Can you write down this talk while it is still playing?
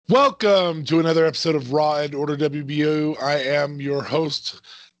Welcome to another episode of Raw and Order WBO. I am your host,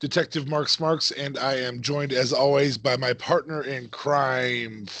 Detective Mark Smarks, and I am joined, as always, by my partner in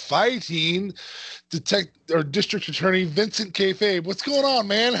crime fighting, District Attorney Vincent Kayfabe. What's going on,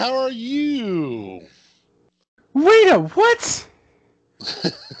 man? How are you? Wait a what?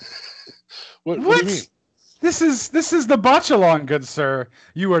 What do you mean? This is the botchalong, good sir.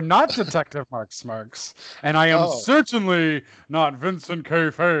 You are not Detective Mark Smarks, and I am certainly not Vincent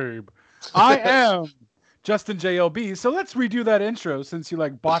Kayfabe. I am Justin JLB. So let's redo that intro since you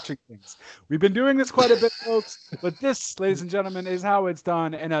like botching things. We've been doing this quite a bit, folks, but this, ladies and gentlemen, is how it's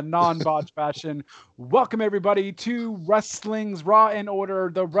done in a non-botch fashion. Welcome everybody to Wrestling's Raw and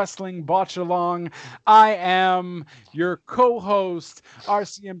Order, the Wrestling Botch Along. I am your co-host,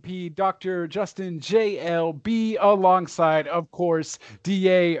 RCMP Dr. Justin JLB, alongside, of course,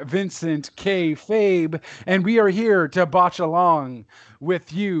 DA Vincent Kayfabe, and we are here to botch along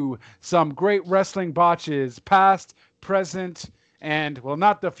with you some great wrestling botches, past, present, and, well,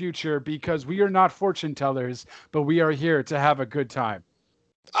 not the future, because we are not fortune tellers, but we are here to have a good time.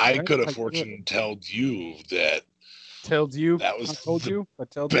 I could have fortune told you that. Told you? That was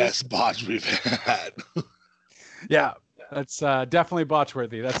the best botch we've had. Yeah, that's definitely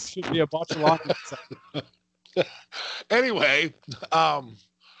botch-worthy. That should be a botch along. Anyway, I'm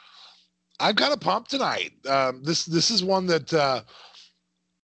kind of pumped tonight. This is one that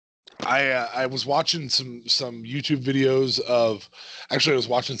I was watching some YouTube videos of. Actually, I was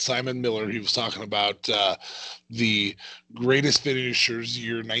watching Simon Miller. He was talking about the greatest finishers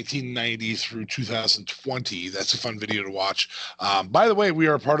year 1990 through 2020. That's a fun video to watch. By the way, we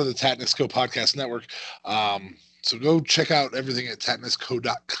are a part of the Tatnisco Podcast Network. So go check out everything at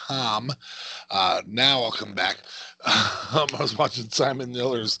tatnisco.com. Now I'll come back. I was watching Simon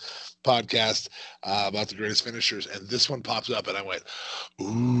Miller's podcast about the greatest finishers, and this one popped up, and I went,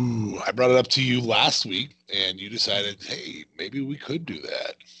 ooh. I brought it up to you last week, and you decided, hey, maybe we could do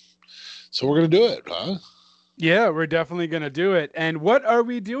that. So we're going to do it, huh? Yeah, we're definitely going to do it. And what are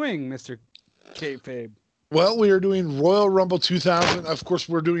we doing, Mr. Kayfabe? Well, we are doing Royal Rumble 2000. Of course,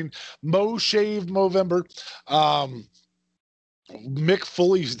 we're doing Mo Shave Movember. Mick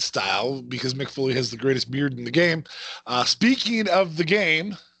Foley style, because Mick Foley has the greatest beard in the game. Speaking of the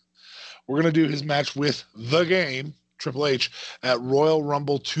game, we're going to do his match with the game, Triple H, at Royal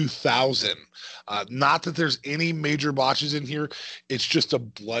Rumble 2000. Not that there's any major botches in here. It's just a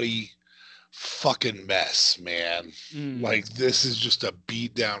bloody fucking mess, man. Like, this is just a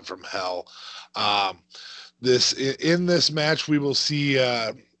beat down from hell. In this match, we will see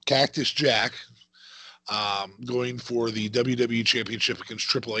Cactus Jack going for the WWE Championship against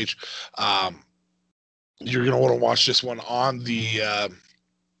Triple H. You're going to want to watch this one on the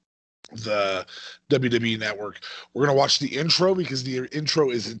WWE Network. We're going to watch the intro because the intro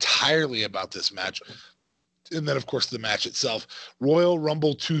is entirely about this match. And then, of course, the match itself. Royal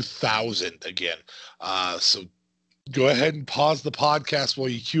Rumble 2000 again. So go ahead and pause the podcast while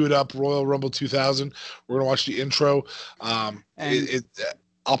you cue it up. Royal Rumble 2000. We're going to watch the intro.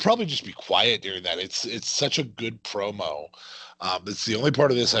 I'll probably just be quiet during that. It's such a good promo. It's the only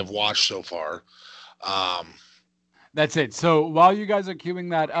part of this I've watched so far. That's it. So while you guys are queuing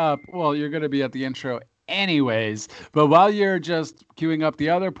that up, well, you're going to be at the intro anyways. But while you're just queuing up the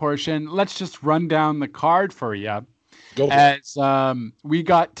other portion, let's just run down the card for you. We got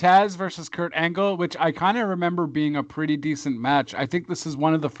Taz versus Kurt Angle, which I kind of remember being a pretty decent match. I think this is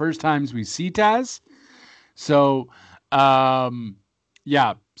one of the first times we see Taz. So,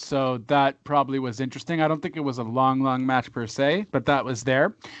 yeah, so that probably was interesting. I don't think it was a long match per se, but that was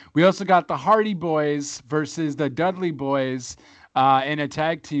there. We also got the Hardy Boys versus the Dudley Boys in a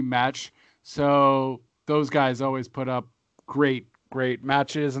tag team match. So those guys always put up great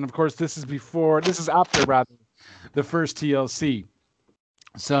matches. And of course, this is after the first TLC.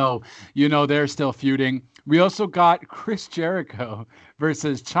 So, they're still feuding. We also got Chris Jericho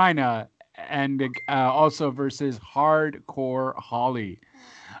versus Chyna and also versus Hardcore Holly.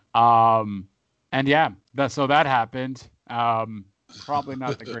 And yeah, so that happened. Probably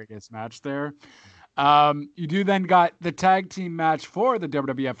not the greatest match there. You do then got the tag team match for the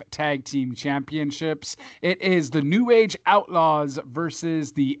WWF Tag Team Championships. It is the New Age Outlaws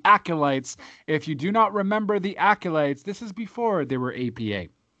versus the Acolytes. If you do not remember the Acolytes, this is before they were APA.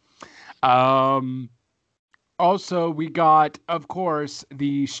 Also, we got, of course,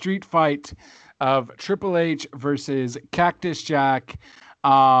 the street fight of Triple H versus Cactus Jack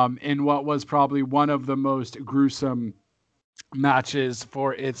in what was probably one of the most gruesome matches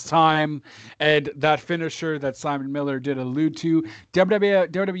for its time. And that finisher that Simon Miller did allude to,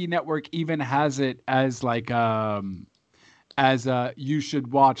 WWE Network even has it as like as you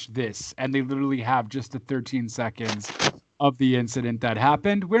should watch this. And they literally have just the 13 seconds of the incident that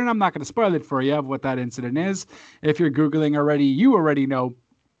happened. I'm not going to spoil it for you of what that incident is. If you're Googling already, you already know.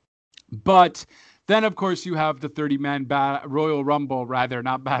 But then, of course, you have the 30-man Royal Rumble, rather,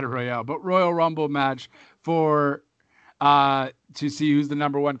 not Battle Royale, but Royal Rumble match for to see who's the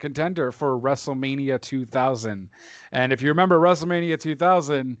number one contender for WrestleMania 2000. And if you remember WrestleMania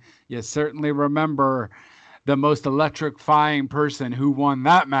 2000, you certainly remember the most electrifying person who won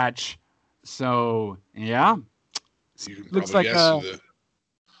that match. So, yeah. Looks like the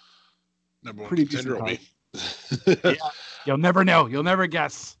number one pretty contender will be. Yeah. You'll never know. You'll never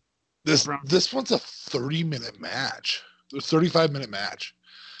guess. This one's a 30-minute match. A 35-minute match.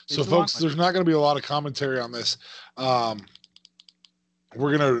 So, folks, there's not going to be a lot of commentary on this.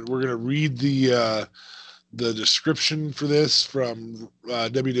 We're gonna read the description for this from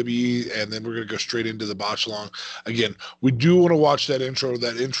WWE, and then we're gonna go straight into the botch along. Again, we do want to watch that intro.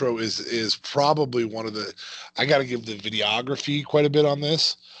 That intro is probably one of the. I got to give the videography quite a bit on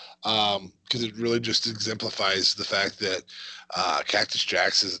this because it really just exemplifies the fact that Cactus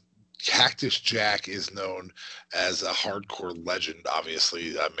Jack is known as a hardcore legend.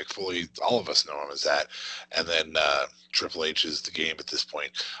 Obviously, Mick Foley, all of us know him as that. And then Triple H is the game at this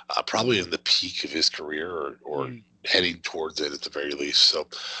point, probably in the peak of his career or heading towards it at the very least. So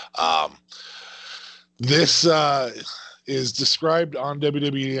this is described on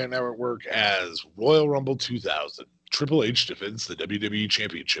WWE Network as Royal Rumble 2000. Triple H defends the WWE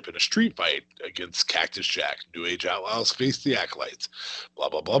Championship in a street fight against Cactus Jack. New Age Outlaws face the Acolytes. Blah,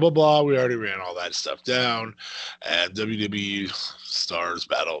 blah, blah, blah, blah. We already ran all that stuff down. And WWE superstars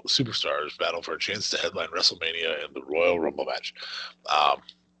battle for a chance to headline WrestleMania in the Royal Rumble match.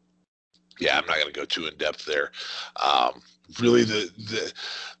 Yeah, I'm not going to go too in depth there. Really,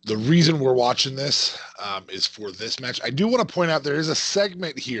 the reason we're watching this is for this match. I do want to point out there is a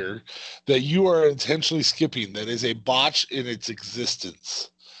segment here that you are intentionally skipping that is a botch in its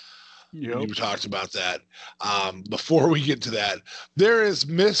existence. Yep. You talked about that. Before we get to that, there is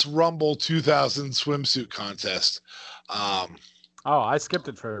Miss Rumble 2000 swimsuit contest. I skipped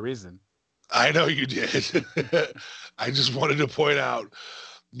it for a reason. I know you did. I just wanted to point out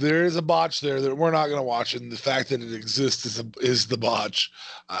there is a botch there that we're not going to watch, and the fact that it exists is the botch.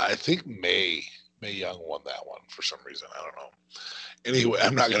 I think Mae Young won that one for some reason. I don't know. Anyway,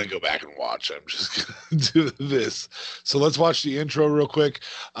 I'm not going to go back and watch. I'm just going to do this. So let's watch the intro real quick.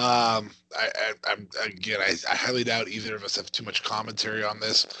 I highly doubt either of us have too much commentary on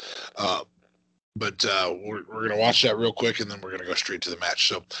this. But we're going to watch that real quick, and then we're going to go straight to the match.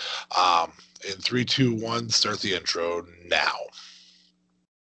 So in 3, 2, 1, start the intro now.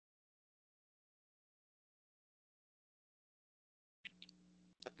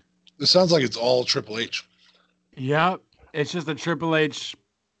 This sounds like it's all Triple H. Yeah, it's just a Triple H.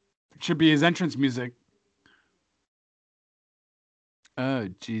 It should be his entrance music. Oh,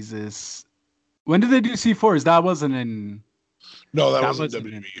 Jesus. When did they do C4s? That wasn't in... No, that wasn't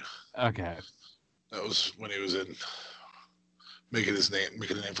WWE. Okay. That was when he was in making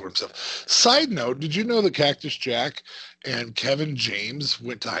a name for himself. Side note, did you know that Cactus Jack and Kevin James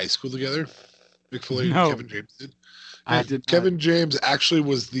went to high school together? Mick Foley and Kevin James did. I did. Kevin James actually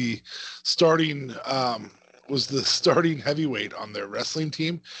was the starting heavyweight on their wrestling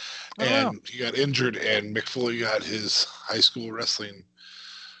team, and he got injured, and Mick Foley got his high school wrestling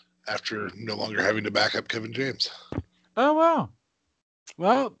after no longer having to back up Kevin James. Oh wow!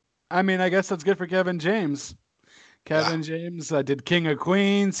 Well, I mean, I guess that's good for Kevin James. Kevin James did King of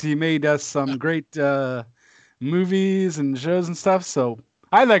Queens. He made us some great movies and shows and stuff. So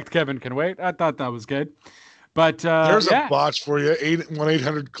I liked Kevin Can Wait. I thought that was good. But there's a botch for you.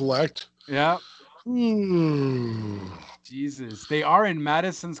 1-800-COLLECT. Yeah. Jesus, they are in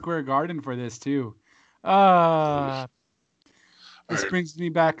Madison Square Garden for this too. This brings me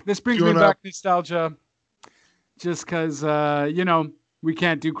back. This brings me back nostalgia. Just because we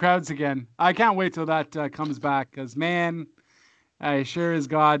can't do crowds again. I can't wait till that comes back. Because man, I sure as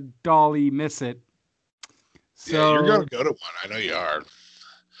God dolly miss it. So yeah, you're gonna go to one. I know you are.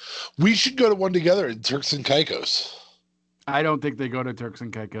 We should go to one together in Turks and Caicos. I don't think they go to Turks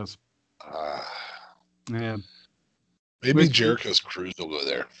and Caicos. Yeah. Maybe Jericho's cruise will go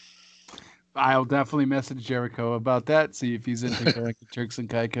there. I'll definitely message Jericho about that. See if he's into going to Turks and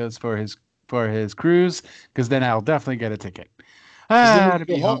Caicos for his cruise, because then I'll definitely get a ticket. To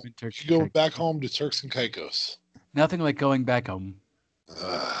be home in Turks and Caicos. Go back home to Turks and Caicos. Nothing like going back home.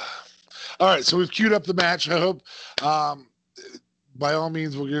 All right, so we've queued up the match. I hope. By all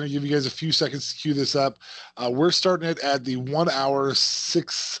means, we're going to give you guys a few seconds to queue this up. We're starting it at the 1 hour,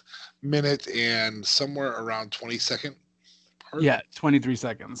 6 minute, and somewhere around 22nd Yeah, 23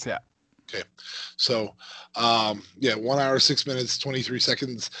 seconds. Yeah. Okay. So, 1 hour, 6 minutes, 23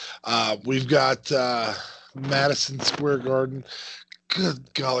 seconds. We've got Madison Square Garden.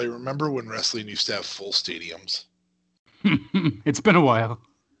 Good golly, remember when wrestling used to have full stadiums? It's been a while.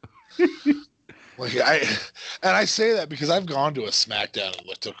 Like I say that because I've gone to a SmackDown and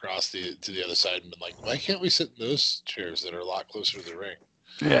looked across to the other side and been like, why can't we sit in those chairs that are a lot closer to the ring?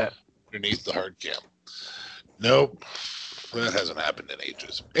 Yeah. Underneath the hard cam. Nope. That hasn't happened in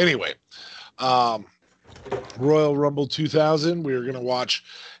ages. Anyway, Royal Rumble 2000, we are going to watch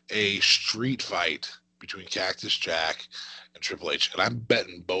a street fight between Cactus Jack and Triple H. And I'm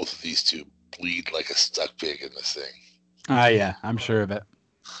betting both of these two bleed like a stuck pig in this thing. Yeah, I'm sure of it.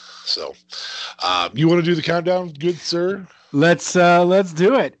 So, you want to do the countdown, good sir? Let's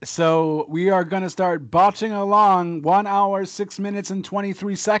do it. So we are going to start botching along. 1 hour, 6 minutes, and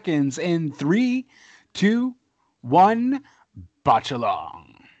 23 seconds in 3, 2, 1. Botch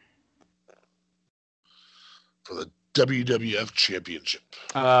along for the WWF Championship.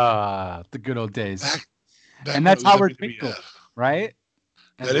 The good old days. Back and that's Howard Finkel, right?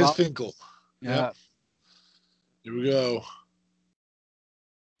 That is Finkel. Yeah. Yep. Here we go.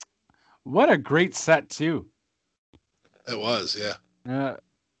 What a great set too. It was, yeah. Yeah.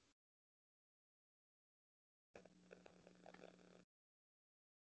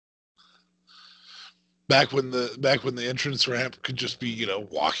 Back when the entrance ramp could just be,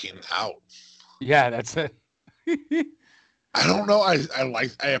 walking out. Yeah, that's it. I don't know. I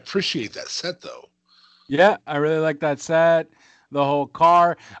appreciate that set though. Yeah, I really like that set. The whole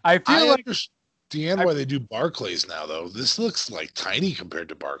car. I understand why they do Barclays now though. This looks like tiny compared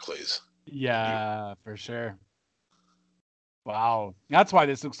to Barclays. Yeah, for sure. Wow. That's why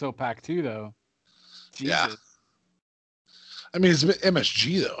this looks so packed too though. Jesus. Yeah. I mean, it's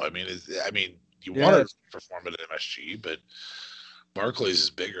MSG though. I mean, you want to perform at MSG, but Barclays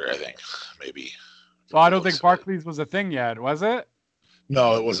is bigger, I think, maybe. Well, I don't think Barclays was a thing yet, was it?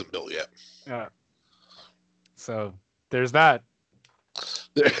 No, it wasn't built yet. Yeah. So there's that.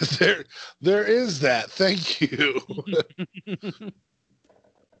 There is that. Thank you.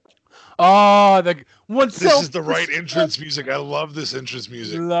 This is the right entrance music. I love this entrance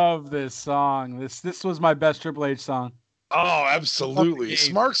music. Love this song. This was my best Triple H song. Oh, absolutely.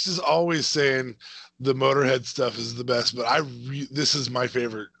 Smarks is always saying the Motorhead stuff is the best, but this is my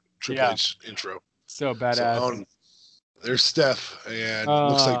favorite Triple H intro. So badass. So, there's Steph, and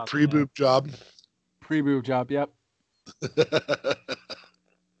looks like pre-boob job. Pre-boob job, yep.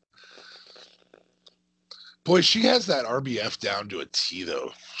 Boy, she has that RBF down to a T,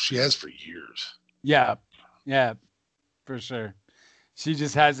 though. She has for years. Yeah, for sure. She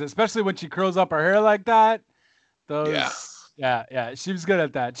just has it, especially when she curls up her hair like that. Yeah. She was good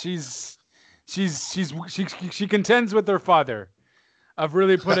at that. She contends with her father of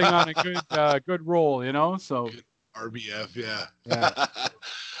really putting on a good role, So good RBF, yeah.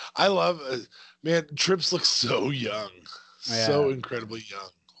 I love, man. Trips looks so young, so incredibly young.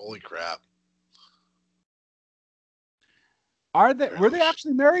 Holy crap! Were they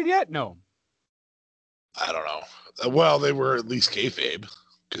actually married yet? No. I don't know. Well, they were at least kayfabe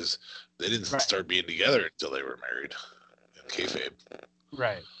because they didn't start being together until they were married in kayfabe.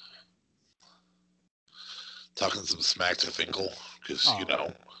 Right. Talking some smack to Finkel because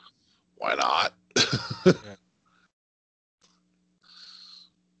why not?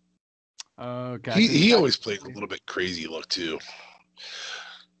 Okay. He always played a little bit crazy look too.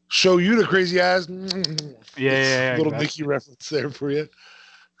 Show you the crazy eyes. Yeah. Little Mickey reference there for you.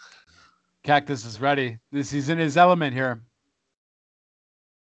 Cactus is ready. He's in his element here.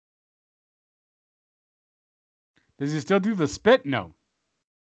 Does he still do the spit? No.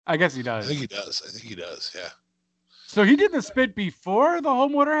 I guess he does. I think he does. Yeah. So he did the spit before the whole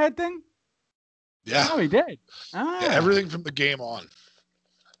Motorhead thing? Yeah. Oh, he did. Yeah, everything from the game on.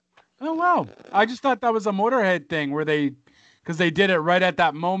 Oh, wow. I just thought that was a Motorhead thing where because they did it right at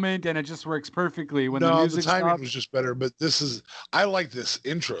that moment and it just works perfectly when the music timing stops. was just better, but I like this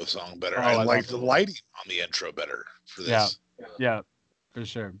intro song better. I like the lighting on the intro better for this. Yeah, for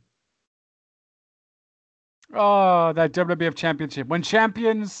sure. Oh, that WWF championship. When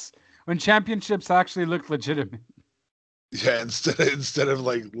championships actually look legitimate. Yeah, instead of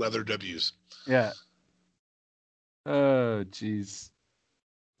like leather W's. Yeah. Oh, jeez.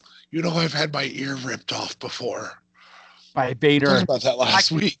 I've had my ear ripped off before. By Vader. We talked about that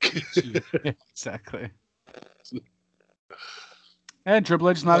last week. Exactly. And Triple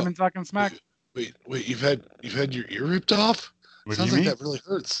H not even talking smack. Wait, you've had your ear ripped off? What Sounds like that really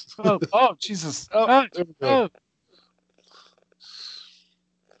hurts. Oh, Jesus.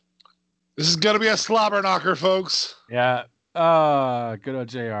 This is gonna be a slobber knocker, folks. Yeah. Good old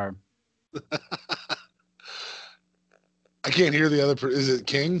JR. I can't hear the other. Is it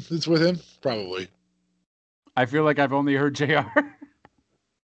King that's with him? Probably. I feel like I've only heard JR.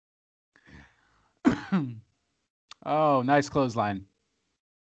 Oh, nice clothesline.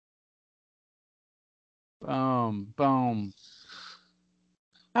 Boom, boom.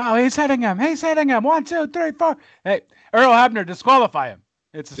 Oh, he's hitting him. He's hitting him. 1, 2, 3, 4. Hey, Earl Hebner, disqualify him.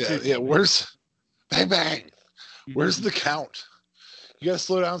 It's a street. Yeah. Where's bang bang? Where's the count? You gotta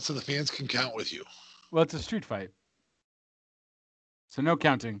slow down so the fans can count with you. Well, it's a street fight, so no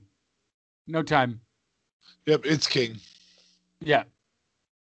counting, no time. Yep, it's King. Yeah.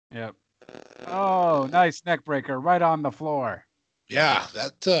 Yep. Oh, nice neck breaker right on the floor. Yeah,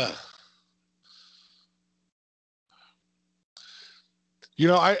 that. You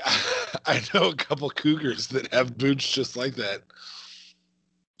know, I know a couple Cougars that have boots just like that.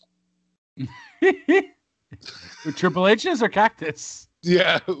 With Triple H's or Cactus?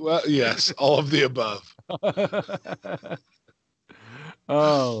 Yeah, well, yes, all of the above.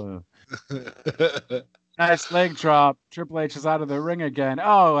 Oh. Nice leg drop. Triple H is out of the ring again.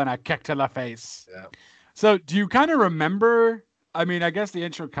 Oh, and a kick to the face. Yeah. So do you kind of remember? I mean, I guess the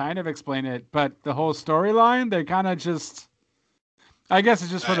intro kind of explained it, but the whole storyline, they kind of just, I guess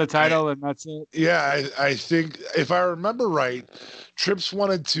it's just for the title and that's it. Yeah, I think if I remember right, Trips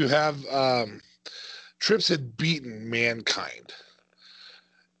wanted to have Trips had beaten Mankind.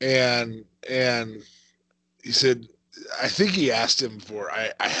 And he said, I think he asked him for,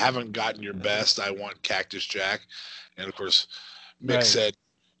 I haven't gotten your best. I want Cactus Jack. And of course, Mick said,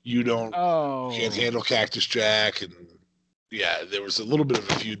 you can't handle Cactus Jack. And yeah, there was a little bit of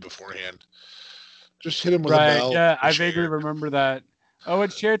a feud beforehand. Just hit him with a belt. Yeah, I vaguely remember that. Oh,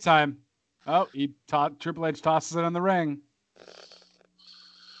 it's chair time. Oh, Triple H tosses it in the ring.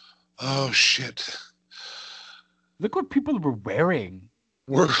 Oh, shit. Look what people were wearing.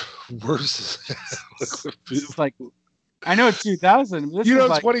 Worse. It's like, I know it's 2000. You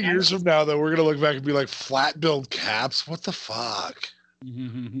know, 20 years from now, though, we're going to look back and be like, flat build caps? What the fuck?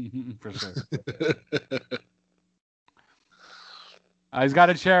 For sure. He's got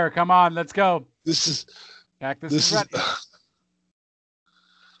a chair. Come on, let's go. Cactus is ready.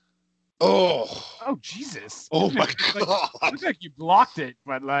 Oh, Jesus. Oh, my God. It looks like you blocked it,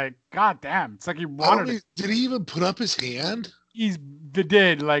 but like, god damn. It's like he wanted it. Did he even put up his hand? He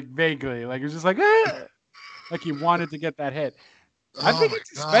did, like, vaguely. Like, it was just like, ah! Like he wanted to get that hit. I think it's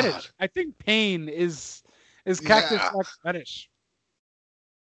his fetish. I think pain is Cactus Jack's fetish.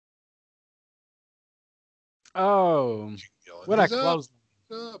 Oh, what a close.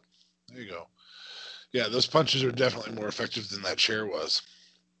 There you go. Yeah, those punches are definitely more effective than that chair was.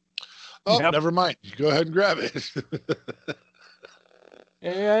 Oh, never mind. You go ahead and grab it.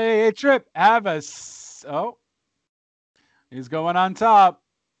 Hey, Trip, have us. Oh, he's going on top.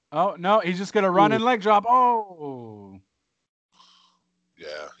 Oh, no, he's just going to run and leg drop. Oh.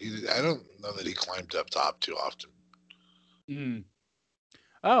 Yeah, I don't know that he climbed up top too often. Mm.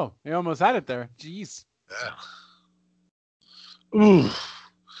 Oh, he almost had it there. Jeez. Yeah. Ooh.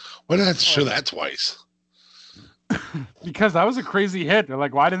 Why did I have to show that twice? Because that was a crazy hit. They're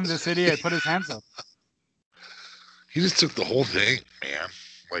like, why didn't this idiot put his hands up? He just took the whole thing, man.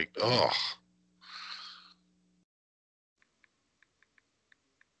 Like, oh.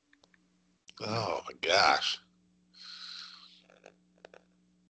 Oh, my gosh.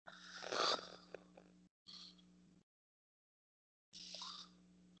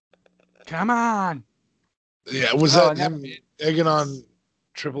 Come on. Yeah, was that him egging on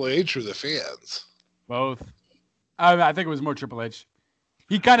Triple H or the fans? Both. I think it was more Triple H.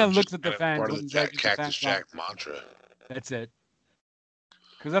 He kind of looks at the fans. Part of the Cactus Jack mantra. That's it.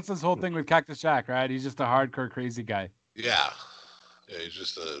 Because that's his whole thing with Cactus Jack, right? He's just a hardcore crazy guy. Yeah. Yeah, he's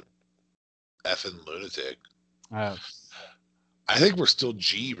just a effing lunatic. Oh. I think we're still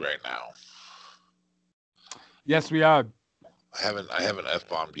G right now. Yes, we are. I haven't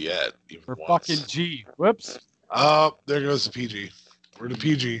F-bombed yet. We're fucking G. Whoops. Oh, there goes the PG. We're to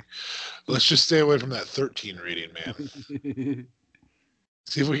PG. Let's just stay away from that 13 rating, man.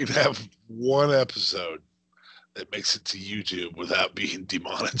 See if we can have one episode that makes it to YouTube without being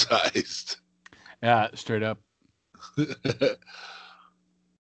demonetized. Yeah, straight up.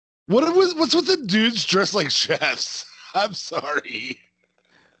 What's with the dudes dressed like chefs? I'm sorry.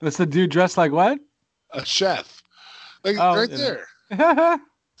 What's the dude dressed like what? A chef. Like right there.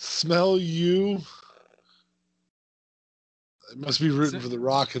 Smell you. It must be rooting for the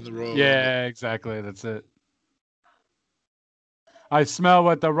Rock in the Royal Rumble. Yeah, exactly. That's it. I smell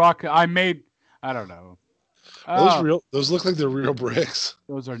what the Rock I made. I don't know. Those look like they're real bricks.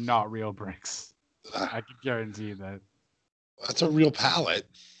 Those are not real bricks. I can guarantee you that. That's a real pallet.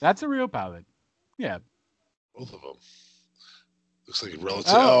 That's a real pallet. Yeah. Both of them. Looks like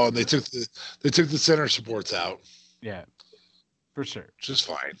relative. Oh, and they took the center supports out. Yeah, for sure. Which is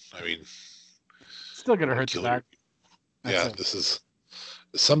fine. I mean, still gonna hurt the back. Yeah, this is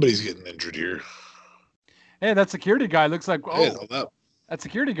somebody's getting injured here. Hey, that security guy looks like that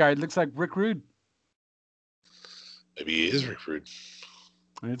security guard looks like Rick Rude. Maybe he is Rick Rude.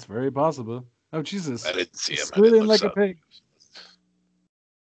 It's very possible. Oh Jesus! I didn't see him. Squealing like a pig.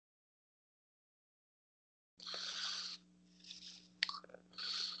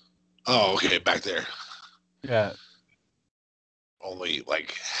 Oh, okay, back there. Yeah. Only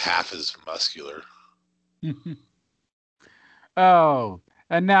like half as muscular. Oh,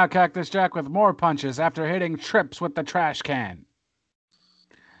 and now Cactus Jack with more punches after hitting Trips with the trash can.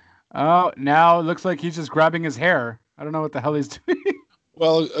 Oh, now it looks like he's just grabbing his hair. I don't know what the hell he's doing.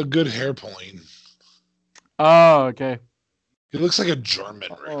 Well, a good hair pulling. Oh, okay. He looks like a German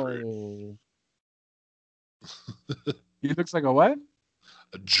Rick Rude. He looks like a what?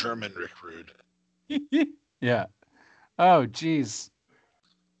 A German Rick Rude. Yeah. Oh, jeez.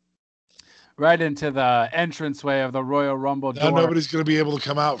 Right into the entranceway of the Royal Rumble door. Now nobody's going to be able to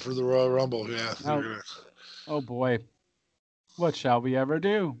come out for the Royal Rumble. Yeah. Nope. Oh, boy. What shall we ever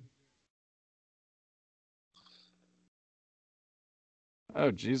do?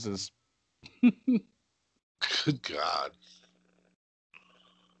 Oh, Jesus. Good God.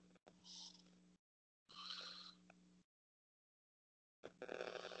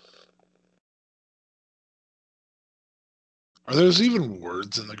 Are those even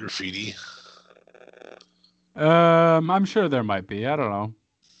words in the graffiti? I'm sure there might be. I don't know.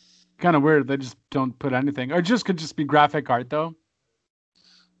 Kind of weird. They just don't put anything. Or just could just be graphic art, though.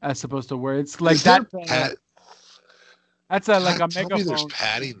 As opposed to words. Like that. That's like a megaphone. Me there's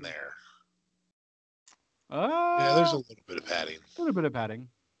padding there. Yeah, there's a little bit of padding. A little bit of padding.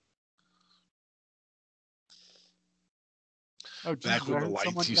 Oh, geez, back when the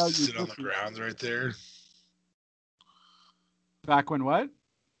lights used to sit on the ground right there. Back when what?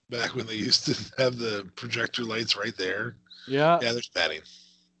 Back when they used to have the projector lights right there. Yeah. Yeah, there's padding.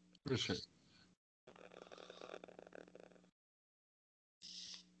 For sure.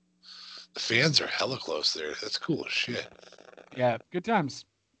 The fans are hella close there. That's cool as shit. Yeah, good times.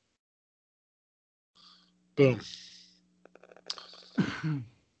 Boom.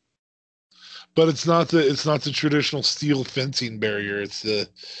 But it's not the traditional steel fencing barrier. It's the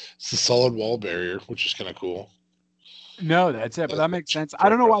solid wall barrier, which is kind of cool. No, that's it. But that makes sense. I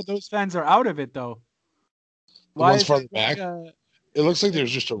don't know why those fans are out of it though. Why one's farther back? It looks like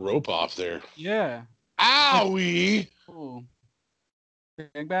there's just a rope off there. Yeah. Owie! Oh.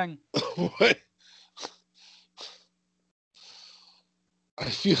 Bang bang. What? I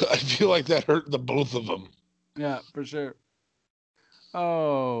feel like that hurt the both of them. Yeah, for sure.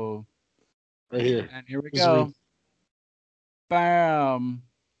 Oh. Right here. And here we go. Bam.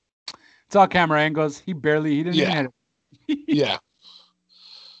 It's all camera angles. He didn't even hit it. Yeah.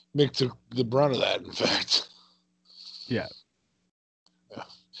 Mick took the brunt of that, in fact. Yeah.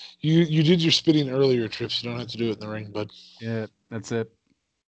 You did your spitting earlier, Trips. You don't have to do it in the ring, bud. Yeah, that's it.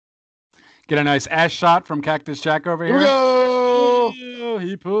 Get a nice ass shot from Cactus Jack over here. Here we go!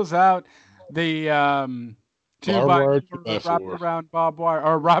 He pulls out the 2x4 wrapped around barbed wire,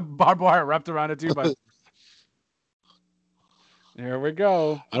 or barbed wire wrapped around a 2x4. Here we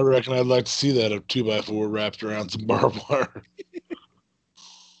go. I reckon I'd like to see that, a 2x4 wrapped around some barbed wire.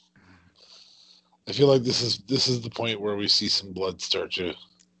 I feel like this is the point where we see some blood start to.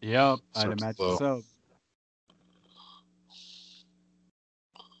 Yep, I'd imagine so.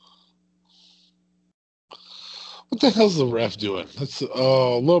 What the hell's the ref doing?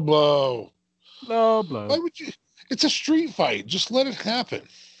 Low blow. Low blow. Why would you? It's a street fight. Just let it happen.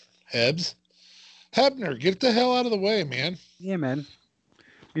 Hebner, get the hell out of the way, man. Yeah, man.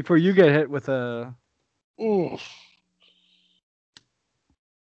 Before you get hit with a. Ooh.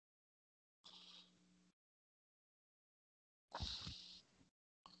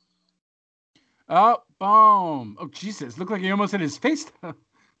 Oh, boom. Oh, Jesus. Looked like he almost hit his face,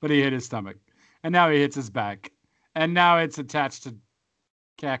 but he hit his stomach. And now he hits his back. And now it's attached to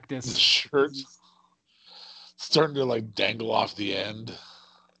Cactus. The shirt's starting to like dangle off the end.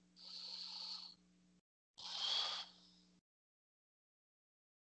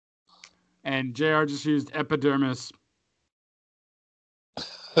 And JR just used epidermis.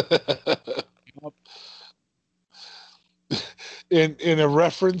 In a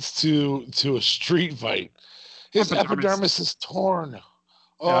reference to a street fight. His epidermis is torn.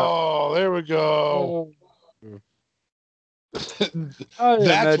 Oh, there we go.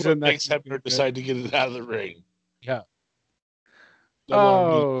 That's what makes Hebner decide to get it out of the ring. Yeah.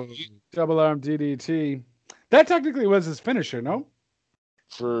 Oh, double arm DDT. That technically was his finisher, no?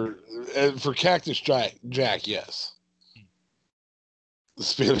 For Cactus Jack, yes. The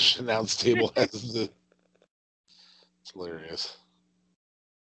Spanish announce table has the. It's hilarious.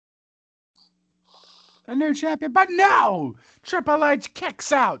 A new champion, but no! Triple H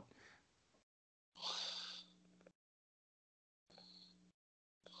kicks out.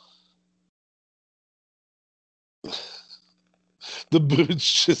 The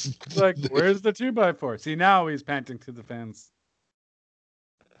boots just like, where's the 2x4? See, now he's panting to the fans.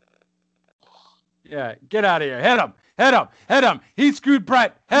 Yeah, get out of here. Hit him. Hit him. Hit him. He screwed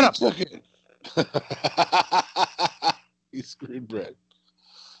Brett. Hit him. Took it. He screwed Brett.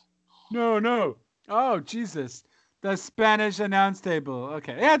 No. Oh, Jesus. The Spanish announce table.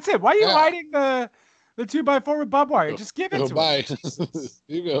 Okay. Yeah, that's it. Why are you hiding the 2x4 with barbed wire? Just give it to him. Here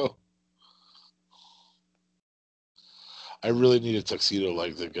you go. I really need a tuxedo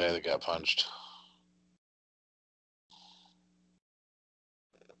like the guy that got punched.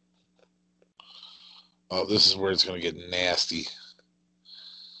 Oh, this is where it's going to get nasty.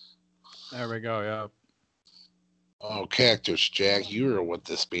 There we go, yeah. Oh, Cactus Jack, you are what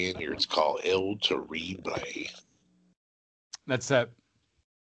the Spaniards call El Terrible. That's it.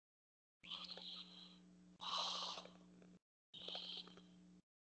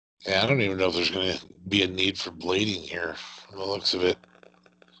 Yeah, I don't even know if there's going to be a need for blading here, from the looks of it.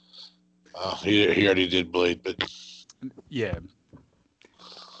 Oh, he already did blade, but... Yeah.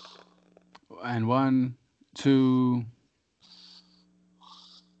 And 1, 2...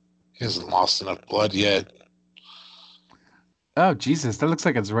 He hasn't lost enough blood yet. Oh, Jesus. That looks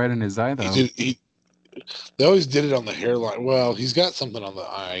like it's right in his eye, though. They always did it on the hairline. Well, he's got something on the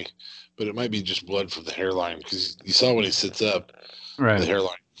eye, but it might be just blood from the hairline, because you saw when he sits up, right. The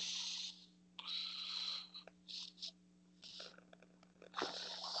hairline.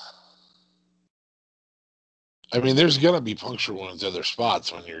 I mean, there's going to be puncture wounds other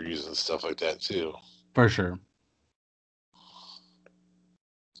spots when you're using stuff like that, too. For sure.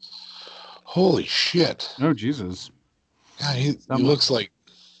 Holy shit. Oh, Jesus. Yeah, he looks like...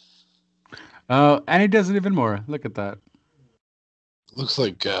 Oh, and he does it even more. Look at that. Looks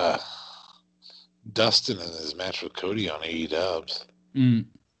like Dustin in his match with Cody on AEW.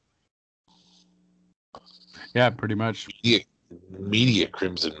 Yeah, pretty much. Media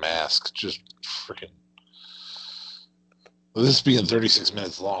Crimson Mask. Just freaking... With this being 36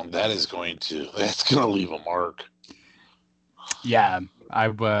 minutes long, that's going to leave a mark. Yeah,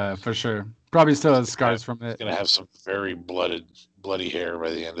 for sure. Probably still has scars from it. He's going to have some very bloody hair by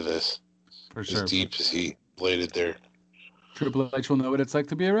the end of this. For sure. As deep as he bladed there. Triple H will know what it's like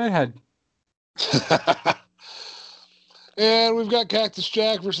to be a redhead. And we've got Cactus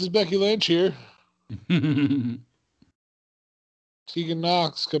Jack versus Becky Lynch here. Tegan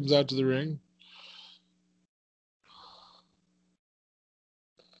Knox comes out to the ring.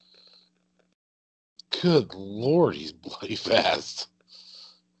 Good Lord, he's bloody fast.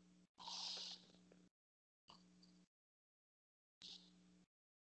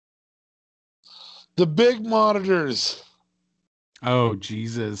 The big monitors. Oh,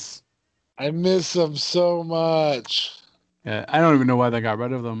 Jesus. I miss them so much. Yeah, I don't even know why they got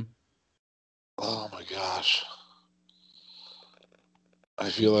rid of them. Oh my gosh. I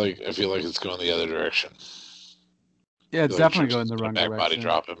feel like it's going the other direction. Yeah, it's definitely going the wrong direction. Back body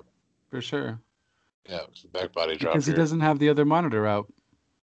drop him. For sure. Yeah, back body drop. Because he doesn't have the other monitor out.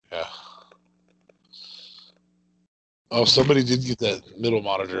 Yeah. Oh, somebody did get that middle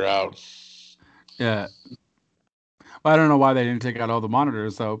monitor out. Yeah. Well, I don't know why they didn't take out all the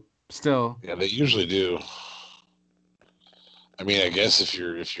monitors, though. Still. Yeah, they usually do. I mean, I guess if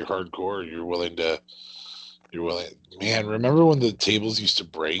you're hardcore, you're willing. Man, remember when the tables used to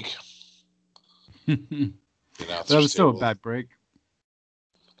break? That was still a bad break.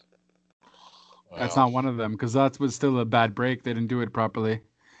 Wow. That's not one of them, because that was still a bad break. They didn't do it properly,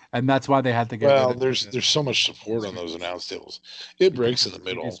 and that's why they had to get. Well, there's so much support on those announce tables. It breaks in the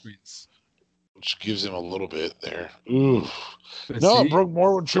middle, which gives him a little bit there. Ooh, no, it broke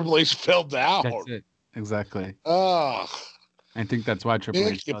more when Triple H fell down. That's it, exactly. Oh, I think that's why Triple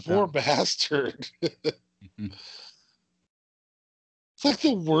H fell down. Poor bastard. It's like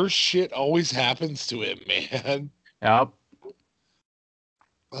the worst shit always happens to him, man. Yep.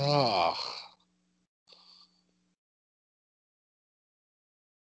 Oh.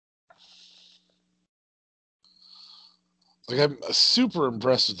 Like, I'm super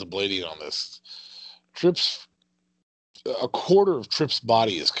impressed with the blading on this. A quarter of Tripp's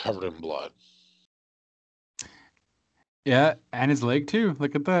body is covered in blood. Yeah, and his leg too.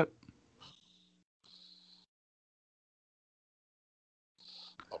 Look at that.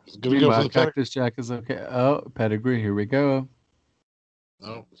 Gonna go for the Cactus Jack is okay. Oh, pedigree. Here we go.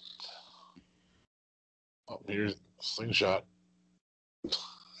 No. Oh, here's slingshot.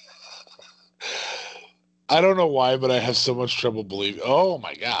 I don't know why, but I have so much trouble believing. Oh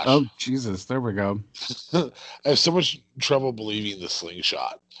my gosh. Oh Jesus! There we go. I have so much trouble believing the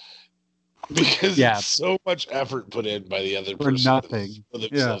slingshot because it's so much effort put in by the other person nothing. to put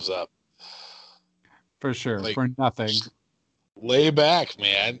themselves up. For sure, for nothing. Lay back,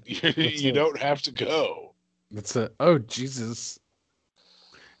 man. You don't have to go. That's it. Oh Jesus!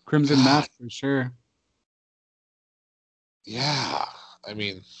 Crimson Mask for sure. Yeah, I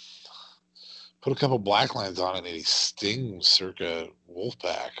mean, put a couple black lines on it and he stings circa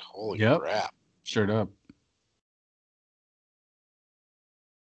Wolfpack. Holy crap. Straight up.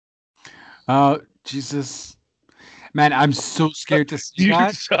 Oh, Jesus. Man, I'm so scared to see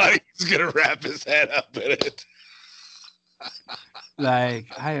that. Thought he's going to wrap his head up in it. Like,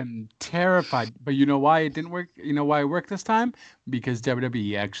 I am terrified. But you know why it didn't work? You know why it worked this time? Because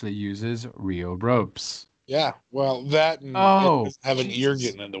WWE actually uses real ropes. Yeah, well, that and have an ear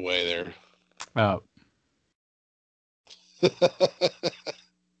getting in the way there. Oh.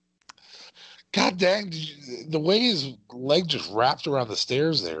 God dang, the way his leg just wrapped around the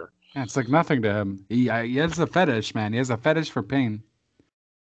stairs there. Yeah, it's like nothing to him. He has a fetish, man. He has a fetish for pain.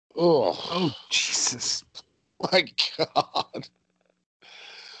 Oh, Jesus. My God.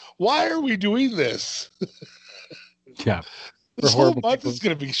 Why are we doing this? Yeah. This whole month is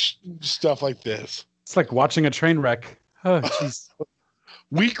going to be stuff like this. It's like watching a train wreck. Oh, jeez.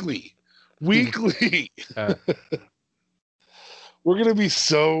 Weekly. We're going to be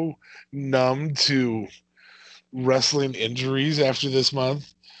so numb to wrestling injuries after this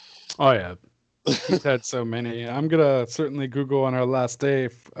month. Oh, yeah. He's had so many. I'm going to certainly Google on our last day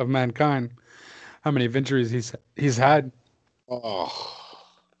of Mankind how many injuries he's had. Oh.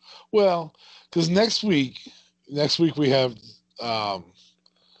 Well, because next week we have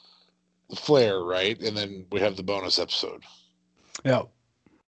Flair, right? And then we have the bonus episode. Yeah.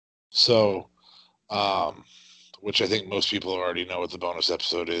 So, which I think most people already know what the bonus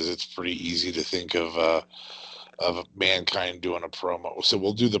episode is. It's pretty easy to think of Mankind doing a promo. So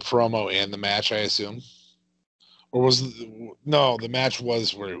we'll do the promo and the match, I assume. Or the match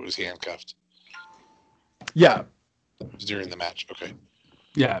was where it was handcuffed. Yeah. It was during the match. Okay.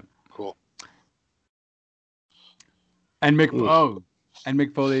 Yeah. Cool. And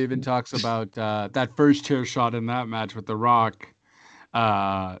Mick Foley even talks about that first chair shot in that match with The Rock,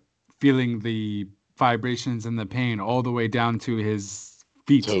 feeling the vibrations and the pain all the way down to his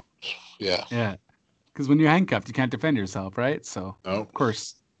feet. Toes. Yeah. Yeah. Because when you're handcuffed, you can't defend yourself, right? So, of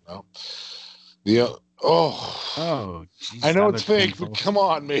course. No. Oh, geez, I know it's fake, but come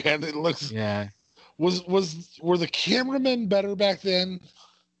on, man. It looks. Yeah. Were the cameramen better back then?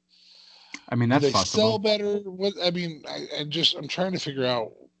 I mean, that's possible. Did they sell better? What I mean, I'm trying to figure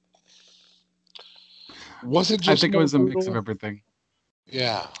out. Was it just? I think it was a mix of everything.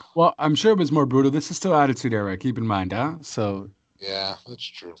 Yeah. Well, I'm sure it was more brutal. This is still Attitude Era. Keep in mind, huh? So. Yeah, that's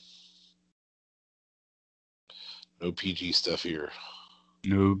true. No PG stuff here.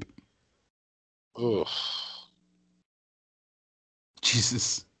 Nope. Oh.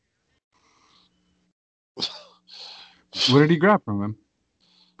 Jesus. What did he grab from him?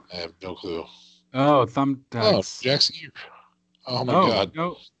 I have no clue. Oh, thumbtacks. Oh, Jack's ear. Oh my God.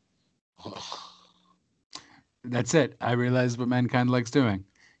 No. That's it. I realized what Mankind likes doing.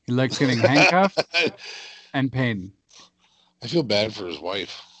 He likes getting handcuffed and pain. I feel bad for his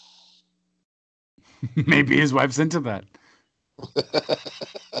wife. Maybe his wife's into that.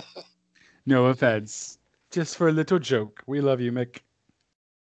 No offense. Just for a little joke. We love you, Mick.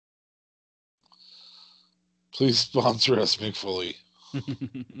 Please sponsor us, Mick Foley.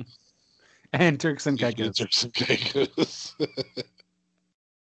 And Turks and Caicos. Turks and Caicos.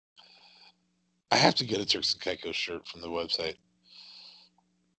 I have to get a Turks and Caicos shirt from the website.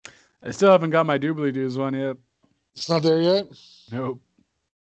 I still haven't got my Doobly Doos one yet. It's not there yet? Nope.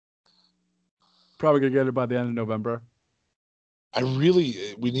 Probably gonna get it by the end of November.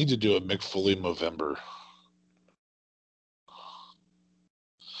 We need to do a Mick Foley Movember.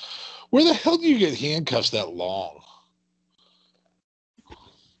 Where the hell do you get handcuffs that long? I'm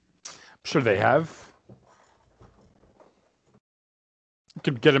sure they have. You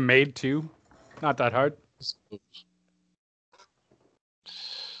could get them made too. Not that hard.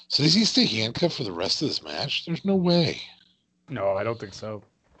 So does he stay handcuffed for the rest of this match? There's no way. No, I don't think so.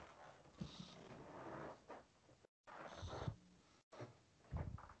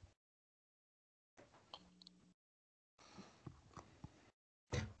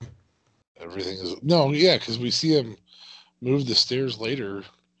 Everything is... No, yeah, because we see him move the stairs later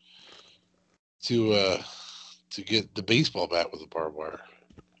to get the baseball bat with the barbed wire.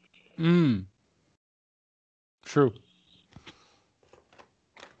 True.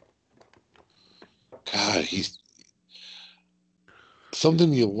 God, he's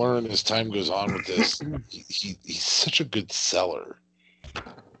something you learn as time goes on with this. He's such a good seller.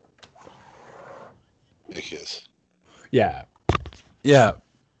 Nick is. Yeah.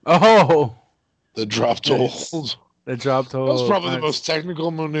 Oh, the dropped hold. Nice. The dropped hold. That was probably the most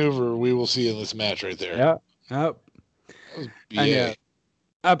technical maneuver we will see in this match right there. Yeah. Yep. That was BA. And yeah,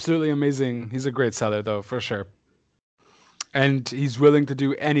 absolutely amazing. He's a great seller, though, for sure. And he's willing to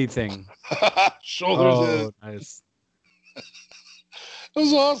do anything. Shoulders in. Nice. That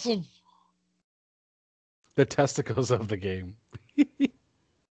was awesome. The testicles of the game. Is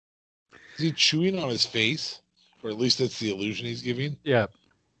he chewing on his face? Or at least that's the illusion he's giving? Yeah.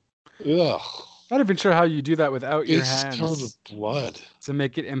 Ugh. Not even sure how you do that without your hands. It's covered with blood. To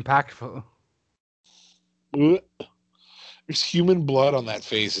make it impactful. Ugh. There's human blood on that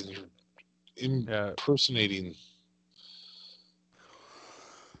face, and you're impersonating.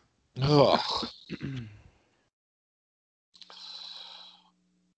 Ugh.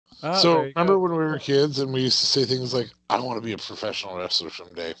 So remember when we were kids and we used to say things like, I want to be a professional wrestler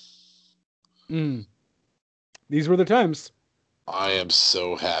someday. These were the times. I am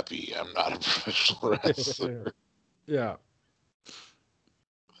so happy I'm not a professional wrestler. Yeah.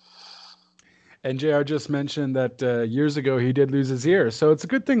 And JR just mentioned that years ago he did lose his ear. So it's a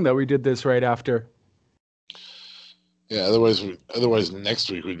good thing that we did this right after. Yeah, otherwise next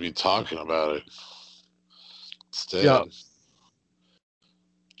week we'd be talking about it. Instead. Yeah.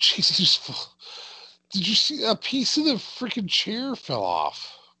 Jesus, did you see a piece of the freaking chair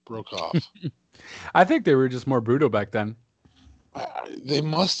broke off? I think they were just more brutal back then. They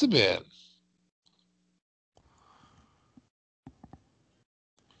must have been.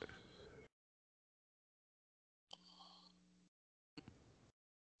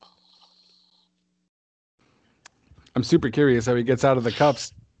 I'm super curious how he gets out of the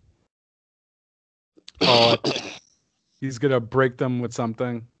cuffs. Oh, he's going to break them with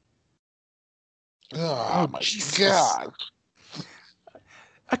something. Oh my God.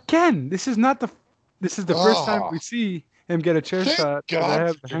 Again, this is the first time we see him get a chair shot.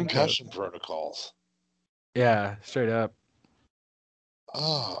 God for concussion protocols. Yeah, straight up.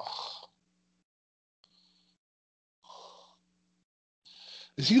 Oh.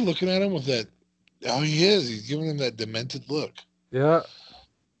 Is he looking at him with that? Oh, he is. He's giving him that demented look. Yeah.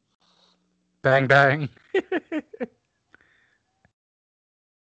 Bang, bang.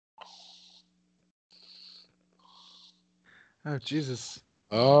 Oh, Jesus.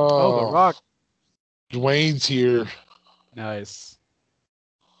 Oh, The Rock. Dwayne's here. Nice.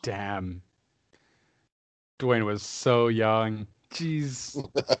 Damn. Dwayne was so young. Jeez.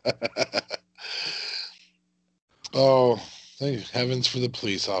 Oh, thank heavens for the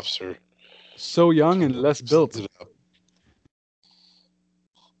police officer. So young and less built.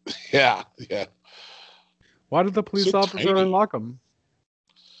 Yeah. Why did the police officer unlock him?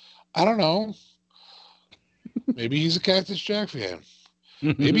 I don't know. Maybe he's a Cactus Jack fan.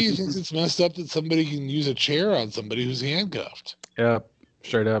 Maybe he thinks it's messed up that somebody can use a chair on somebody who's handcuffed. Yeah,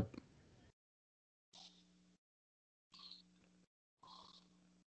 straight up.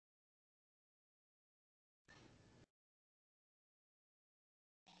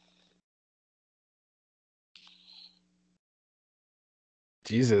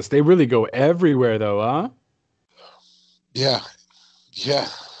 Jesus, they really go everywhere though, huh? Yeah.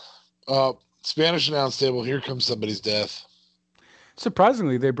 Spanish announce table, here comes somebody's death.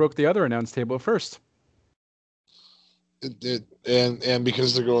 Surprisingly, they broke the other announce table first. And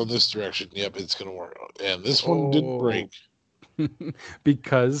because they're going this direction, yep, it's going to work. And this one didn't break.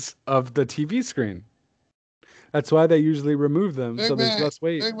 Because of the TV screen. That's why they usually remove them, so there's less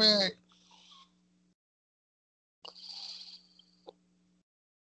weight.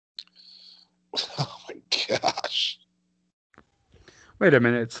 Oh my gosh. Wait a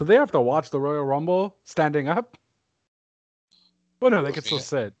minute. So they have to watch the Royal Rumble standing up? Oh no, they can still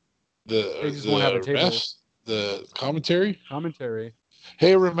sit. They just won't have a table. The commentary? Commentary.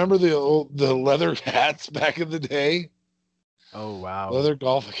 Hey, remember the leather hats back in the day? Oh wow. Leather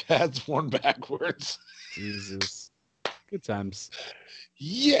golf hats worn backwards. Jesus. Good times.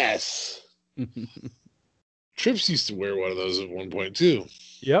 Yes. Trips used to wear one of those at one point too.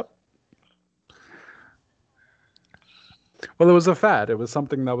 Yep. Well, it was a fad. It was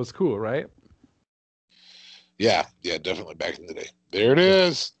something that was cool, right? Yeah, definitely back in the day. There it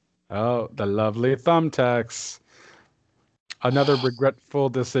is. Oh, the lovely thumbtacks. Another regretful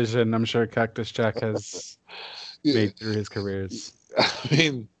decision I'm sure Cactus Jack has made through his careers. I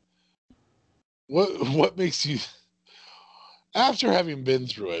mean, What makes you, after having been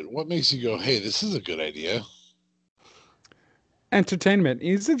through it, what makes you go, hey, this is a good idea? Entertainment.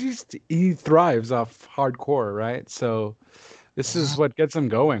 He thrives off hardcore, right? So this is what gets him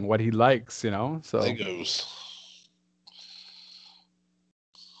going, what he likes, you know? So Legos.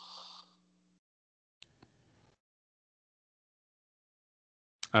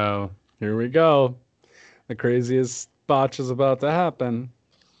 oh, here we go. The craziest botch is about to happen.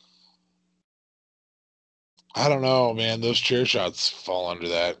 I don't know, man. Those chair shots fall under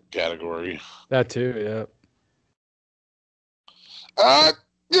that category. That too, yeah. Ah!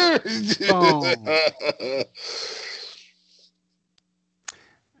 Boom.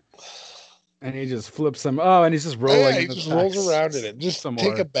 And he just flips him. Oh, and he's just rolling Yeah, he in the just rolls stacks. around in it. Just Some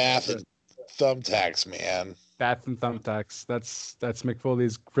take more. a bath in thumbtacks, man. Bath and thumbtacks. That's Mick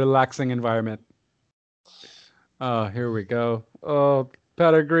Foley's relaxing environment. Oh, here we go. Oh,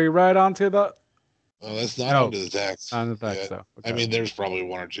 pedigree right onto the. Well, that's not No, onto the tax. on the tacks Yeah. though. I Okay. mean, there's probably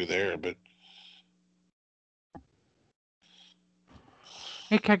one or two there, but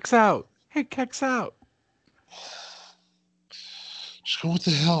He kicks out. He kicks out. just go, what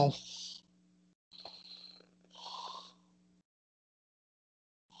the hell?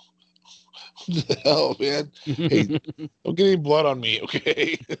 What the hell, man? Hey, don't get any blood on me,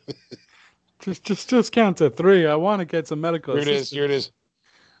 okay? just count to 3. I want to get some medical Here it is. assistance. Here it is.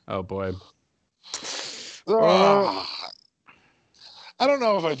 Oh boy. I don't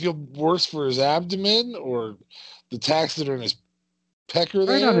know if I feel worse for his abdomen or the tacks that are in his pecker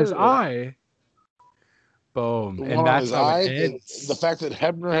there. Right on his eye. Boom. The And one on that's his how eye. it ends. The fact that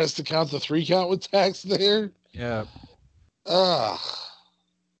Hebner has to count the 3 count with tacks there. Yeah. Ah.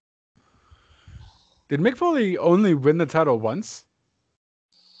 Did Mick Foley only win the title once?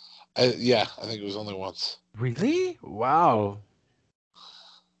 Yeah, I think it was only once. Really? Wow.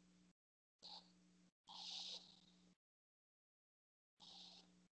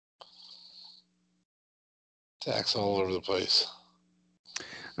 Tacks all over the place.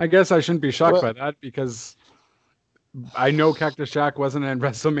 I guess I shouldn't be shocked by that because I know Cactus Jack wasn't in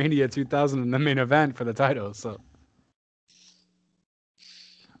WrestleMania 2000 in the main event for the title. So,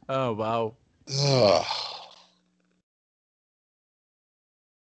 oh wow. Ugh.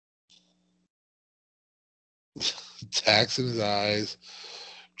 Tacks in his eyes.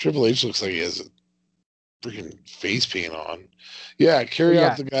 Triple H looks like he has a freaking face paint on. Yeah, carry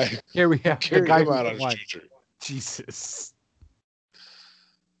out the guy. Here we have Carry the guy him who out on his won. stretcher. Jesus.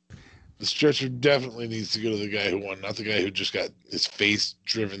 The stretcher definitely needs to go to the guy who won, not the guy who just got his face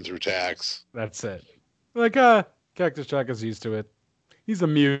driven through tacks. That's it. Like, Cactus Jack is used to it. He's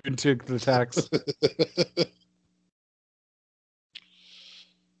immune to the tax.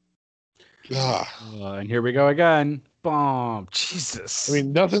 And here we go again. Boom. Jesus. I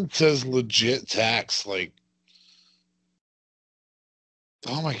mean, nothing says legit tax like,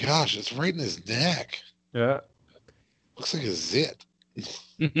 oh my gosh, it's right in his neck. Yeah. Looks like a zit. It's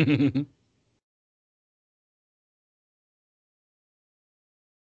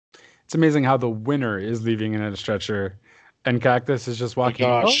amazing how the winner is leaving in a stretcher and Cactus is just walking. Oh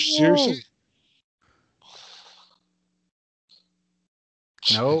my gosh, seriously?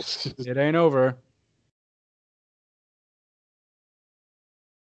 Nope, it ain't over.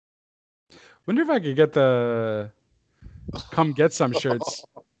 Wonder if I could get the come get some shirts.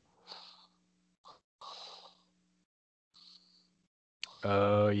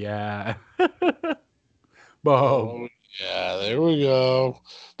 Oh yeah. Boom. Oh, yeah, there we go.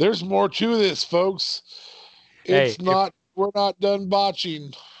 There's more to this, folks. We're not done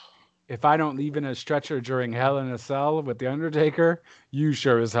botching. If I don't leave in a stretcher during Hell in a Cell with The Undertaker, you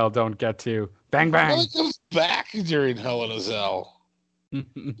sure as hell don't get to. Bang, bang. It comes back during Hell in a Cell.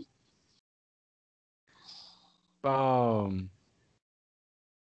 Boom.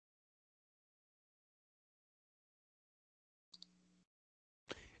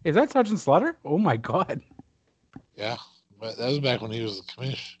 Is that Sergeant Slaughter? Oh my god. Yeah, but that was back when he was the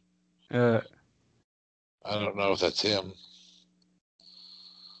commish. I don't know if that's him.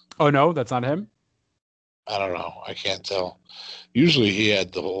 Oh no, that's not him? I don't know. I can't tell. Usually he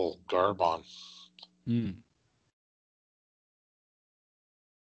had the whole garb on.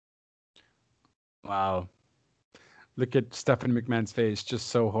 Wow. Look at Stephanie McMahon's face, just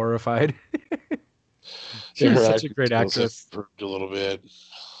so horrified. She's such a great actress. A little bit.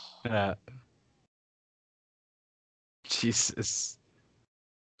 Yeah. Jesus.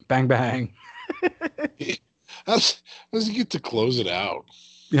 Bang, bang. How does he get to close it out?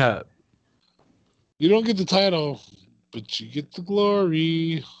 Yeah. You don't get the title, but you get the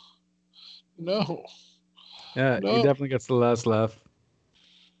glory. No. Yeah, he definitely gets the last laugh.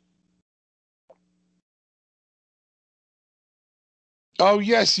 Oh,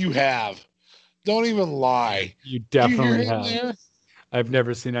 yes, you have. Don't even lie. You Do you hear definitely him have. there? I've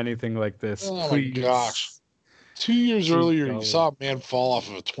never seen anything like this. Oh, my gosh. Please. 2 years Gee, earlier, you golly. saw a man fall off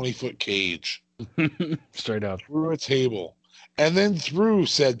of a 20-foot cage Straight up. through a table and then through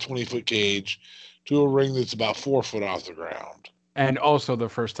said 20-foot cage to a ring that's about 4 foot off the ground. And also the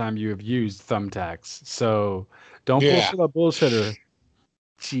first time you have used thumbtacks. So don't Yeah, bullshit a bullshitter.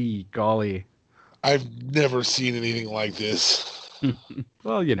 Gee, golly. I've never seen anything like this.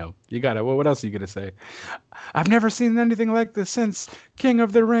 Well, you know, you got it. Well, what else are you going to say? I've never seen anything like this since King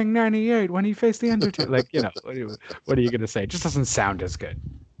of the Ring 98 when he faced The Undertaker. Like, you know, what are you going to say? It just doesn't sound as good.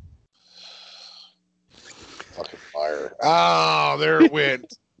 Fucking fire. Oh, there it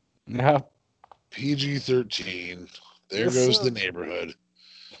went. Yeah. PG-13. There Yes, goes sir. the neighborhood.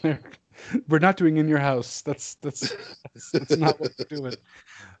 We're not doing In Your House. That's not what we're doing.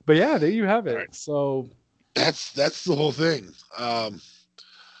 But yeah, there you have it. Right. So That's the whole thing. I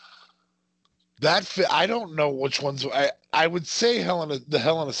don't know which ones. I would say the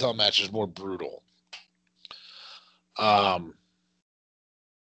Hell in a Cell match is more brutal.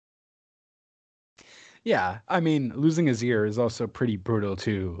 yeah, I mean, losing his ear is also pretty brutal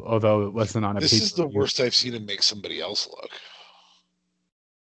too, although it wasn't on a This is the pay-per-view. worst I've seen him make somebody else look.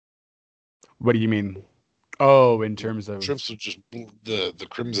 What do you mean? Oh, in terms of Trips with just the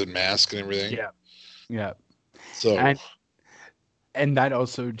crimson mask and everything. yeah, yeah, So and that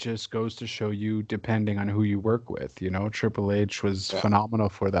also just goes to show you, depending on who you work with, you know, Triple H was phenomenal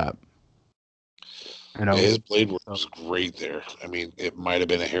for that. You know, his blade work was great there. I mean, it might have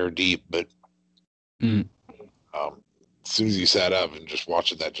been a hair deep, but as soon as he sat up and just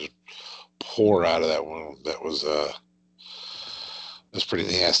watching that just pour out of that one, that's pretty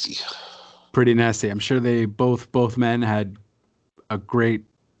nasty. Pretty nasty. I'm sure they both men had a great,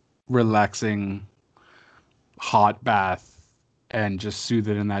 relaxing, hot bath and just soothed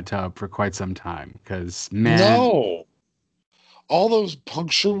it in that tub for quite some time. Because man, no, all those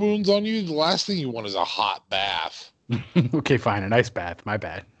puncture wounds on you, the last thing you want is a hot bath. Okay, fine, an ice bath. My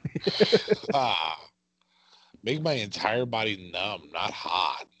bad. Make my entire body numb, not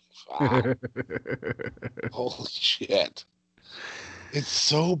hot. Wow. Holy shit. It's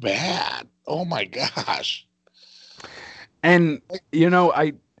so bad. Oh my gosh. And you know,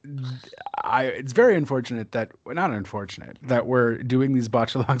 it's very unfortunate that not unfortunate that we're doing these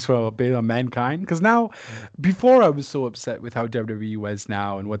botch-alongs for based on Mankind, because now, before I was so upset with how WWE was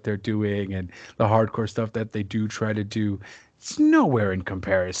now and what they're doing and the hardcore stuff that they do try to do. It's nowhere in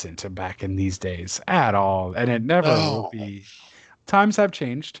comparison to back in these days at all, and it never will be. Times have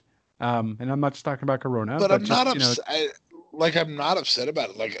changed, and I'm not just talking about Corona, but I'm just, not upset. I'm not upset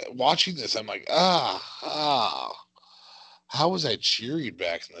about it. Like watching this, I'm like, how was I cheering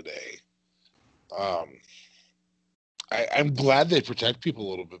back in the day? I'm glad they protect people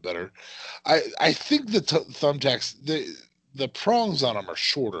a little bit better. I think the thumbtacks, the prongs on them are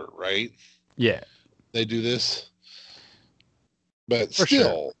shorter, right? Yeah, they do this. But for still,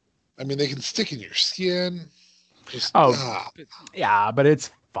 sure. I mean, they can stick in your skin. Yeah, but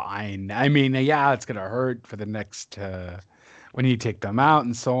it's fine. I mean, yeah, it's gonna hurt for the next when you take them out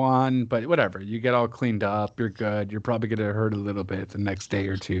and so on. But whatever, you get all cleaned up, you're good. You're probably gonna hurt a little bit the next day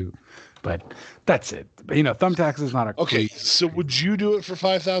or two, but that's it. But you know, thumbtacks is not a okay. So would you do it for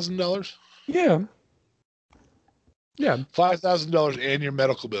 $5,000? Yeah. Yeah. $5,000 and your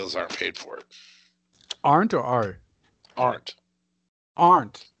medical bills aren't paid for it. Aren't or are? Aren't.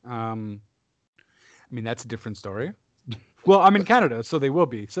 I mean, that's a different story. Well, I'm in Canada, so they will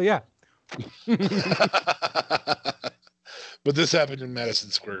be. So yeah. But this happened in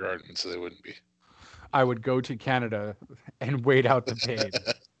Madison Square Garden, so they wouldn't be. I would go to Canada and wait out the pain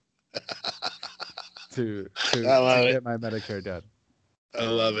to get my Medicare done. I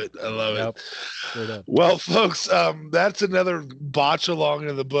love it. I love it. Well, folks, that's another botch along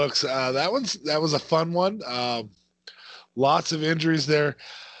in the books. That was a fun one. Lots of injuries there.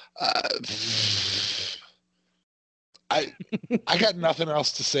 I got nothing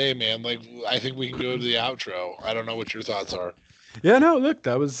else to say, man. Like, I think we can go to the outro. I don't know what your thoughts are. Yeah, no, look,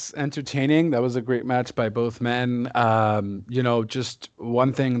 that was entertaining. That was a great match by both men. You know, just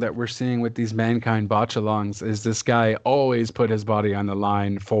one thing that we're seeing with these Mankind botch-alongs is this guy always put his body on the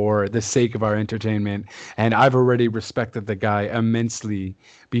line for the sake of our entertainment. And I've already respected the guy immensely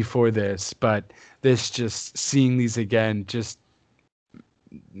before this, but this just seeing these again just,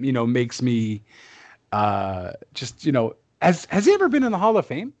 you know, makes me just, you know, has he ever been in the Hall of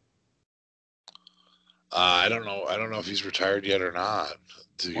Fame? I don't know. I don't know if he's retired yet or not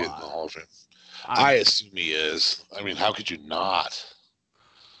to get in the Hall of Fame. I assume he is. I mean, how could you not?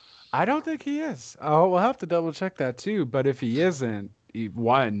 I don't think he is. Oh, we'll have to double check that too. But if he isn't,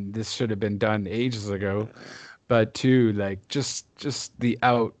 one, this should have been done ages ago, but two, like just the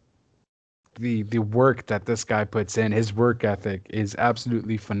work that this guy puts in, his work ethic is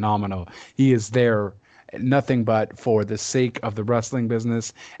absolutely phenomenal. He is there nothing but for the sake of the wrestling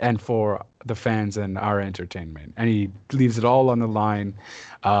business and for the fans and our entertainment. And he leaves it all on the line,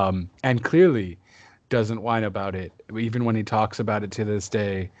 and clearly doesn't whine about it. Even when he talks about it to this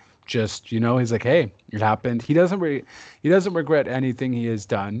day, just, he's like, hey, it happened. He doesn't regret anything he has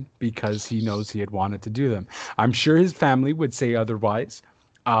done because he knows he had wanted to do them. I'm sure his family would say otherwise,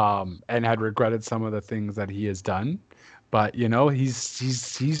 and had regretted some of the things that he has done. But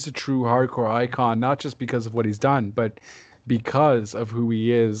he's a true hardcore icon, not just because of what he's done, but because of who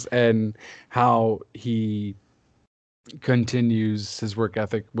he is and how he continues his work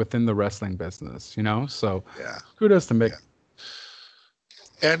ethic within the wrestling business. So yeah, kudos to Mick.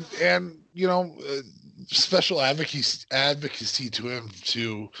 Yeah. And special advocacy to him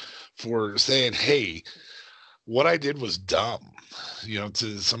for saying, hey, what I did was dumb,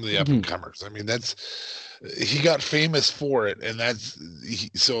 to some of the up and comers. I mean, he got famous for it, and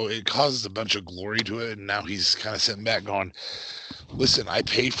so it causes a bunch of glory to it. And now he's kind of sitting back going, listen, I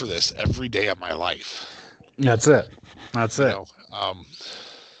pay for this every day of my life. That's it. I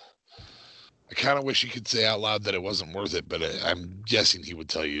kind of wish he could say out loud that it wasn't worth it, but I'm guessing he would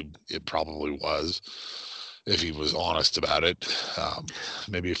tell you it probably was if he was honest about it.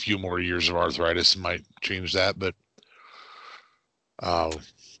 Maybe a few more years of arthritis might change that, but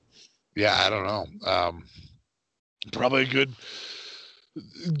yeah, I don't know. Probably good.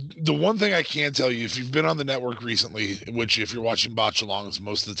 The one thing I can tell you, if you've been on the network recently, which if you're watching Botch Alongs,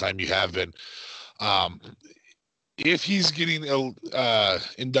 most of the time you have been, if he's getting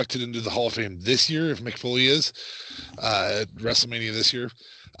inducted into the Hall of Fame this year, if Mick Foley is at WrestleMania this year,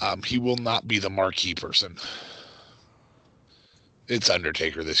 he will not be the marquee person. It's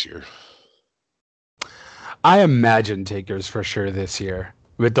Undertaker this year. I imagine Taker's for sure this year.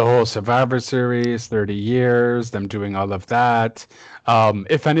 With the whole Survivor Series, 30 years, them doing all of that.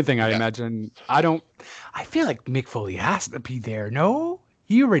 If anything, I imagine, I feel like Mick Foley has to be there. No?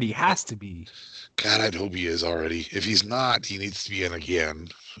 He already has to be. God, I'd hope he is already. If he's not, he needs to be in again.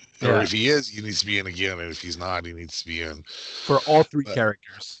 Or if he is, he needs to be in again. And if he's not, he needs to be in. For all three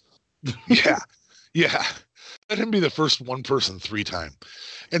characters. Yeah. Yeah. Let him be the first one person 3 times.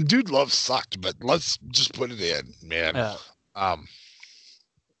 And Dude Love sucked, but let's just put it in, man. Yeah.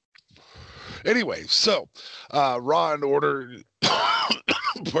 Anyway, so Raw and Order,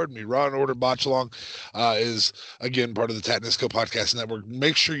 pardon me, Raw and Order Botch Along is, again, part of the Tatnisco Podcast Network.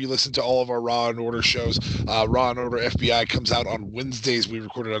 Make sure you listen to all of our Raw and Order shows. Raw and Order FBI comes out on Wednesdays. We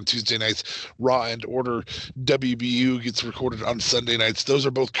record it on Tuesday nights. Raw and Order WBU gets recorded on Sunday nights. Those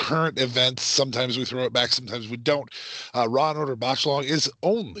are both current events. Sometimes we throw it back, sometimes we don't. Raw and Order Botch Along is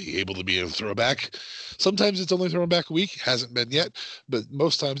only able to be a throwback. Sometimes it's only thrown back a week. Hasn't been yet, but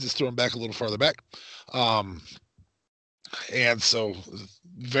most times it's thrown back a little farther back. And so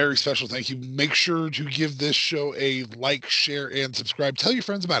very special thank you. Make sure to give this show a like, share, and subscribe. Tell your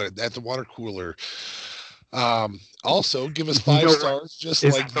friends about it at the water cooler. Also, give us 5 stars, just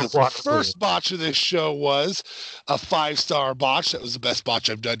like the first botch of this show was a 5-star botch. That was the best botch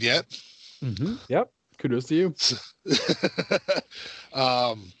I've done yet. Mm-hmm. Yep. Kudos to you.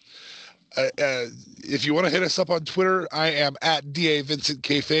 If you want to hit us up on Twitter, I am at DA Vincent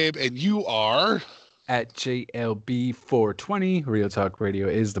Kayfabe, and you are at JLB420. Real Talk Radio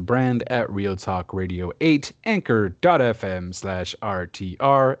is the brand at Real Talk Radio 8,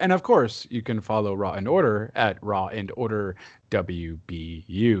 anchor.fm/RTR. And of course, you can follow Raw and Order at Raw and Order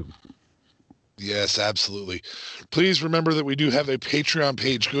WBU. Yes, absolutely. Please remember that we do have a Patreon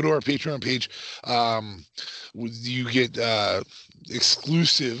page. Go to our Patreon page. You get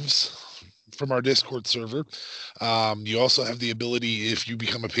exclusives from our Discord server. You also have the ability, if you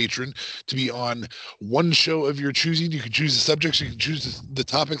become a patron, to be on one show of your choosing. You can choose the subjects, you can choose the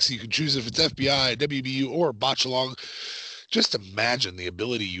topics, you can choose if it's FBI, WBU, or Botch Along. Just imagine the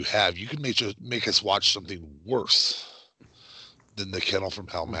ability you have. You can make us watch something worse than the Kennel from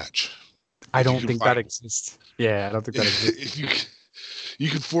Hell match. I don't think that exists. Yeah, I don't think that exists. If you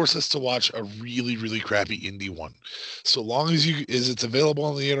could force us to watch a really, really crappy indie one. So long as it's available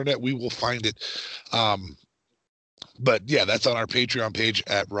on the internet, we will find it. But yeah, that's on our Patreon page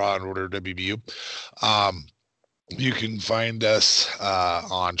at Raw and Order WBU. You can find us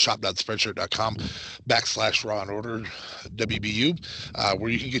on shop.spreadshirt.com/Raw and Order WBU, where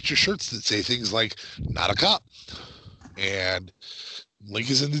you can get your shirts that say things like "Not a Cop" and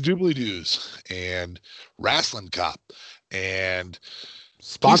 "Link is in the doobly-doos" and "Wrestling Cop" and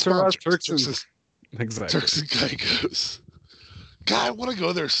sponsor us, Turks exactly. and Caicos. God, I want to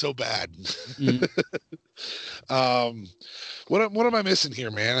go there so bad. Mm. What am I missing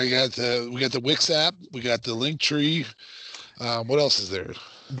here, man? We got the Wix app, we got the Linktree. What else is there?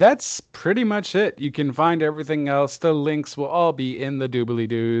 That's pretty much it. You can find everything else. The links will all be in the doobly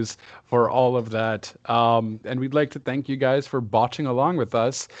doos for all of that. And we'd like to thank you guys for botching along with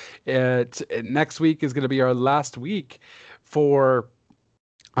us. Next week is going to be our last week for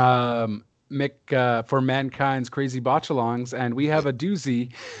for Mankind's Crazy Botchalongs, and we have a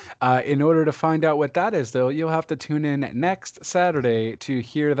doozy. In order to find out what that is, though, you'll have to tune in next Saturday to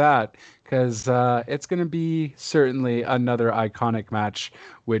hear that, because it's going to be certainly another iconic match,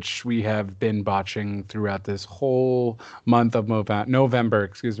 which we have been botching throughout this whole month of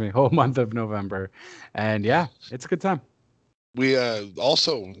November, whole month of November. And yeah, it's a good time. We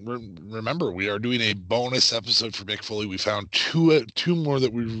also remember we are doing a bonus episode for Mick Foley. We found two more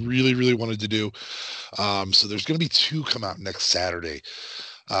that we really wanted to do. So there's going to be 2 come out next Saturday.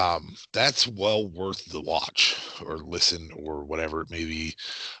 That's well worth the watch or listen or whatever it may be.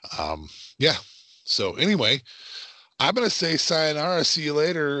 Yeah. So anyway, I'm going to say sayonara. See you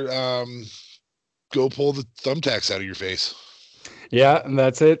later. Go pull the thumbtacks out of your face. Yeah, and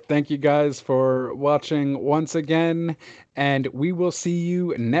that's it. Thank you guys for watching once again, and we will see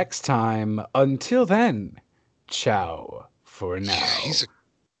you next time. Until then, ciao for now. Yeah, he's a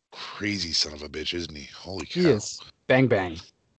crazy son of a bitch, isn't he? Holy cow. He is. Bang, bang.